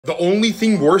The only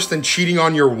thing worse than cheating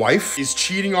on your wife is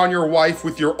cheating on your wife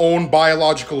with your own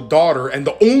biological daughter. And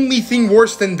the only thing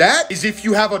worse than that is if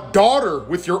you have a daughter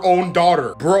with your own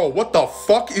daughter. Bro, what the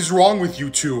fuck is wrong with you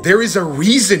two? There is a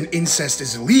reason incest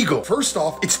is illegal. First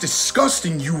off, it's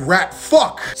disgusting, you rat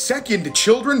fuck. Second,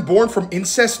 children born from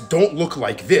incest don't look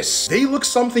like this. They look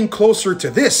something closer to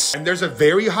this. And there's a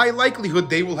very high likelihood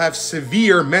they will have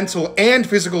severe mental and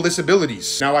physical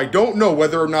disabilities. Now, I don't know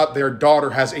whether or not their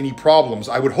daughter has any problems.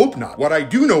 I would hope not. What I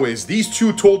do know is these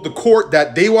two told the court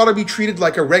that they want to be treated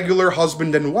like a regular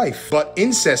husband and wife. But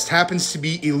incest happens to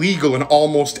be illegal in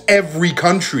almost every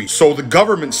country. So the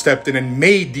government stepped in and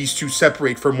made these two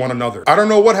separate from one another. I don't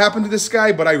know what happened to this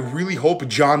guy, but I really hope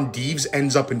John Deeves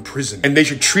ends up in prison. And they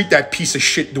should treat that piece of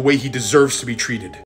shit the way he deserves to be treated.